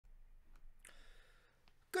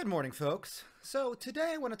Good morning, folks. So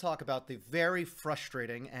today I want to talk about the very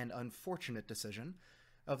frustrating and unfortunate decision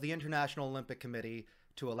of the International Olympic Committee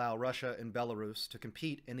to allow Russia and Belarus to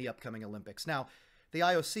compete in the upcoming Olympics. Now, the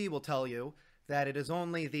IOC will tell you that it is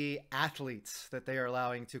only the athletes that they are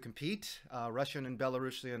allowing to compete, Russian and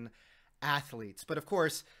Belarusian athletes. But of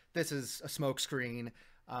course, this is a smokescreen.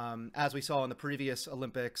 As we saw in the previous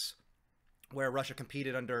Olympics, where Russia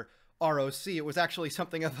competed under ROC, it was actually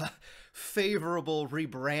something of a favorable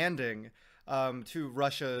rebranding to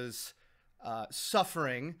Russia's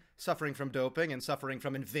suffering from doping and suffering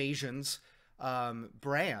from invasions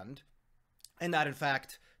brand, and that in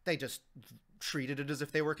fact they just treated it as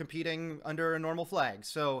if they were competing under a normal flag.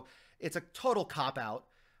 So it's a total cop-out.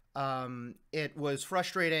 It was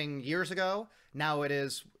frustrating years ago. Now it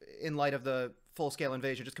is, in light of the full-scale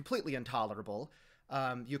invasion, just completely intolerable.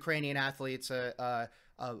 Ukrainian athletes, a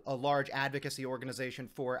large advocacy organization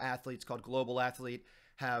for athletes called Global Athlete,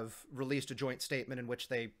 have released a joint statement in which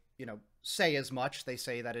they, say as much. They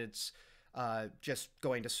say that it's just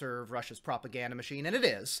going to serve Russia's propaganda machine, and it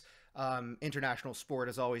is. International sport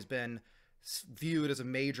has always been viewed as a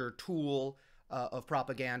major tool of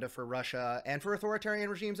propaganda for Russia and for authoritarian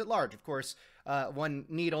regimes at large. Of course, one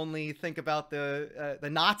need only think about the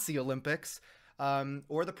Nazi Olympics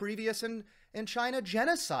or the previous in China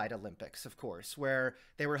genocide Olympics, of course, where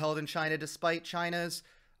they were held in China despite China's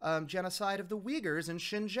genocide of the Uyghurs in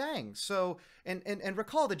Xinjiang. So, and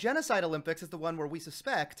recall, the genocide Olympics is the one where we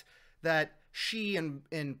suspect that Xi and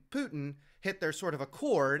Putin hit their sort of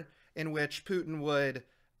accord in which Putin would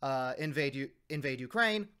invade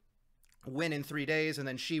Ukraine, win in 3 days, and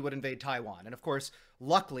then Xi would invade Taiwan. And of course,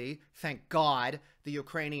 luckily, thank God, the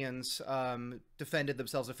Ukrainians defended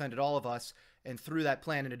themselves, defended all of us, and threw that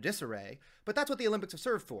plan into disarray. But that's what the Olympics have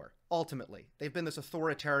served for, ultimately. They've been this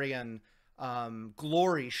authoritarian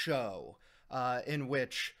glory show in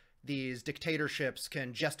which these dictatorships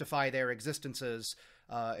can justify their existences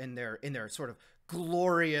in their sort of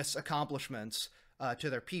glorious accomplishments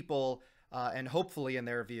to their people and hopefully, in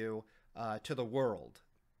their view, to the world.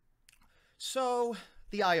 So,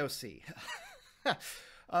 the IOC.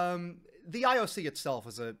 The IOC itself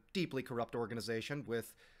is a deeply corrupt organization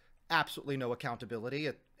with absolutely no accountability.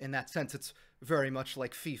 In that sense, it's very much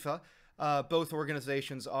like FIFA. Both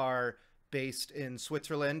organizations are based in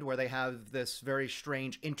Switzerland, where they have this very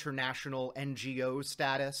strange international NGO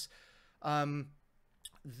status.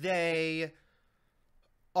 They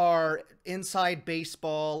are inside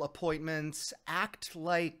baseball appointments, act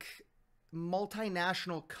like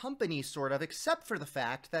multinational companies, sort of, except for the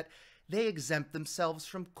fact that they exempt themselves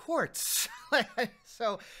from courts.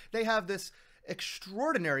 So they have this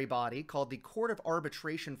extraordinary body called the Court of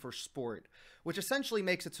Arbitration for Sport, which essentially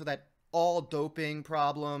makes it so that all doping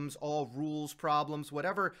problems, all rules problems,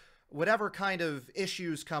 whatever kind of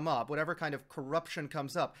issues come up, whatever kind of corruption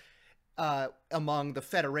comes up among the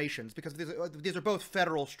federations, because these are both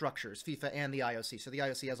federal structures, FIFA and the IOC. So the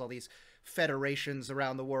IOC has all these federations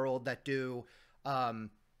around the world that do the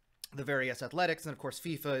various athletics, and of course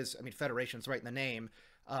FIFA is, federations right in the name,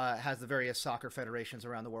 has the various soccer federations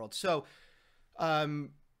around the world. So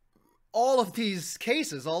all of these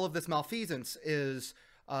cases, all of this malfeasance is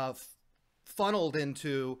funneled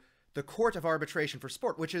into the Court of Arbitration for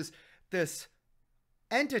Sport, which is this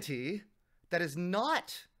entity that is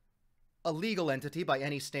not a legal entity by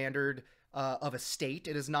any standard of a state.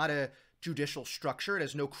 It is not a judicial structure. It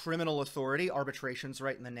has no criminal authority. Arbitration's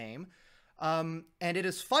right in the name. And it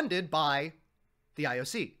is funded by the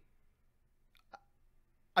IOC.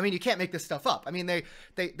 You can't make this stuff up.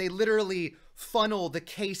 They literally funnel the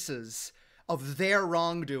cases of their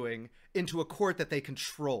wrongdoing into a court that they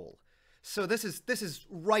control. So this is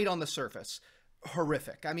right on the surface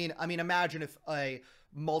horrific. Imagine if a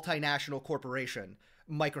multinational corporation,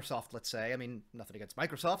 Microsoft, let's say, nothing against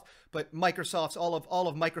Microsoft, but Microsoft's all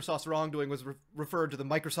of Microsoft's wrongdoing was referred to the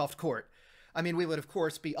Microsoft court. We would of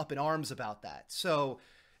course be up in arms about that. So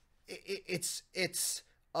it's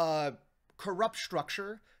a corrupt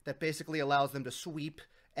structure that basically allows them to sweep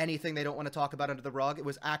anything they don't want to talk about under the rug. It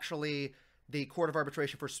was actually the Court of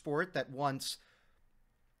Arbitration for Sport that once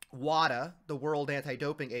WADA, the World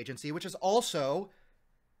Anti-Doping Agency, which is also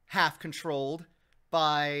half controlled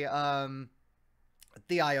by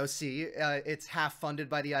the IOC. It's half funded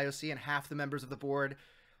by the IOC, and half the members of the board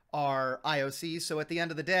are IOC. So at the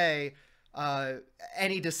end of the day,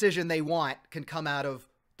 any decision they want can come out of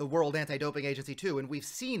the World Anti-Doping Agency too, and we've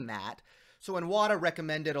seen that. So when WADA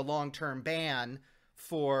recommended a long-term ban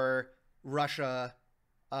for Russia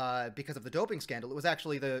because of the doping scandal, it was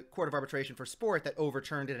actually the Court of Arbitration for Sport that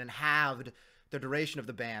overturned it and halved the duration of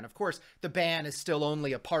the ban. Of course, the ban is still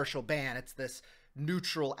only a partial ban. It's this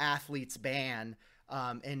neutral athletes ban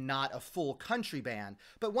and not a full country ban.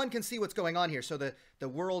 But one can see what's going on here. So the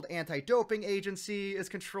World Anti-Doping Agency is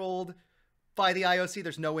controlled by the IOC.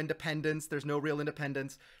 There's no independence. There's no real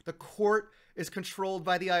independence. The court is controlled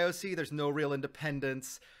by the IOC. There's no real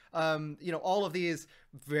independence. All of these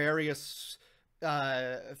various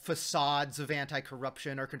facades of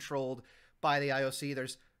anti-corruption are controlled by the IOC.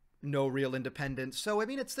 There's no real independence. So, I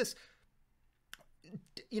mean, it's this,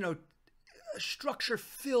 structure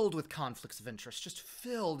filled with conflicts of interest, just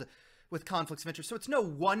filled with conflicts of interest. So it's no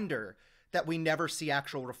wonder that we never see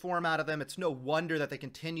actual reform out of them. It's no wonder that they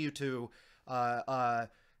continue to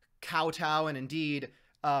kowtow and indeed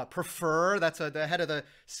prefer. That's the head of the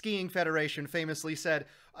Skiing Federation famously said,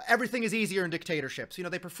 everything is easier in dictatorships.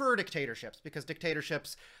 They prefer dictatorships because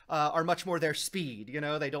dictatorships are much more their speed.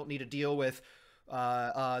 They don't need to deal with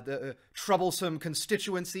the troublesome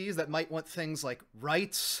constituencies that might want things like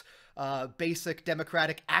rights, basic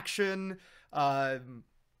democratic action,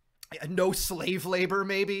 no slave labor,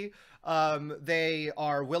 maybe. They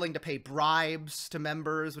are willing to pay bribes to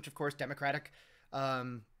members, which of course democratic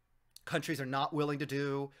countries are not willing to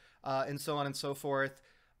do, and so on and so forth.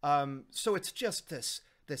 So it's just this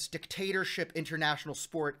dictatorship international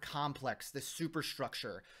sport complex, this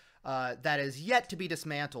superstructure that is yet to be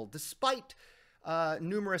dismantled, despite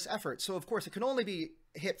numerous efforts. So of course it can only be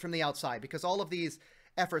hit from the outside because all of these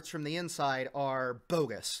efforts from the inside are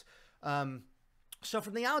bogus. So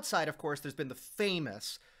from the outside, of course, there's been the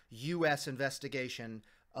famous U.S. investigation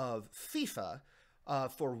of FIFA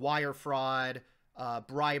for wire fraud,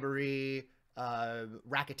 bribery,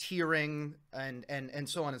 racketeering, and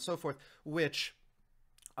so on and so forth, which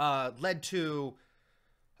led to,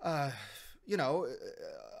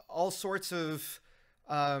 all sorts of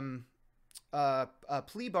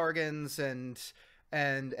plea bargains and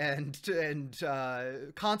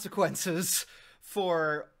consequences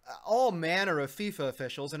for all manner of FIFA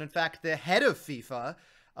officials. And in fact, the head of FIFA,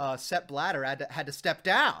 Sepp Blatter, had to step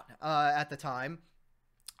down at the time.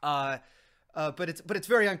 But it's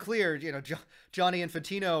very unclear. Gianni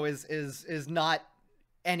Infantino is not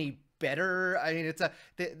any better. I mean,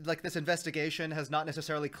 this investigation has not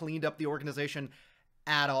necessarily cleaned up the organization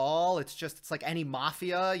at all. It's like any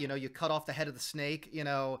mafia. You cut off the head of the snake,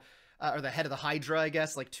 or the head of the Hydra, I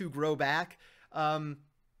guess, like two grow back.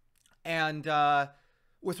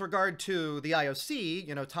 With regard to the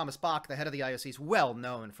IOC, Thomas Bach, the head of the IOC, is well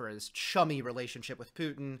known for his chummy relationship with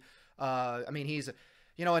Putin. I mean, he's,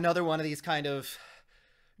 another one of these kind of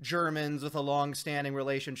Germans with a long-standing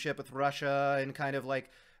relationship with Russia, and kind of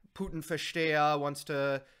like Putin verstehe, wants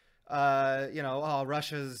to,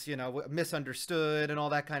 Russia's, misunderstood and all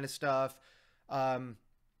that kind of stuff.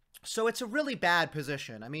 So it's a really bad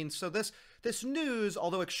position. I mean, so this news,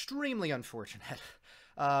 although extremely unfortunate,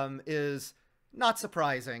 is not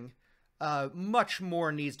surprising. Much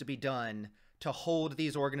more needs to be done to hold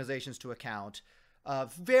these organizations to account.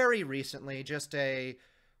 Very recently, just a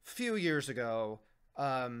few years ago,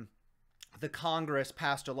 the Congress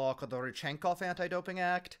passed a law called the Rodchenkov Anti-Doping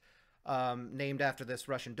Act, named after this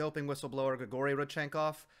Russian doping whistleblower, Grigory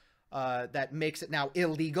Rodchenkov, that makes it now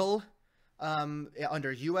illegal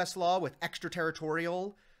under U.S. law with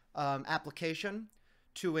extraterritorial application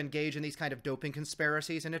to engage in these kind of doping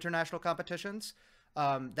conspiracies in international competitions.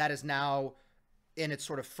 That is now in its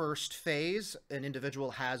sort of first phase. An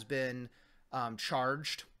individual has been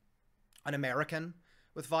charged, an American,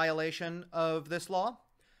 with violation of this law.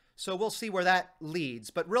 So we'll see where that leads.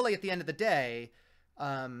 But really, at the end of the day,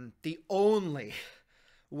 the only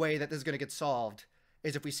way that this is going to get solved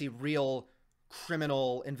is if we see real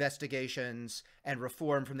criminal investigations and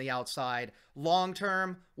reform from the outside. Long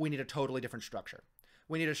term, we need a totally different structure.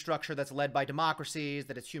 We need a structure that's led by democracies,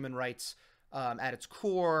 that has human rights at its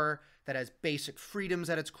core, that has basic freedoms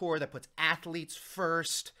at its core, that puts athletes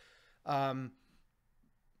first.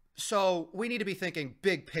 So we need to be thinking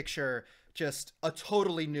big picture, just a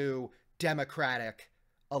totally new democratic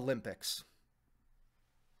Olympics.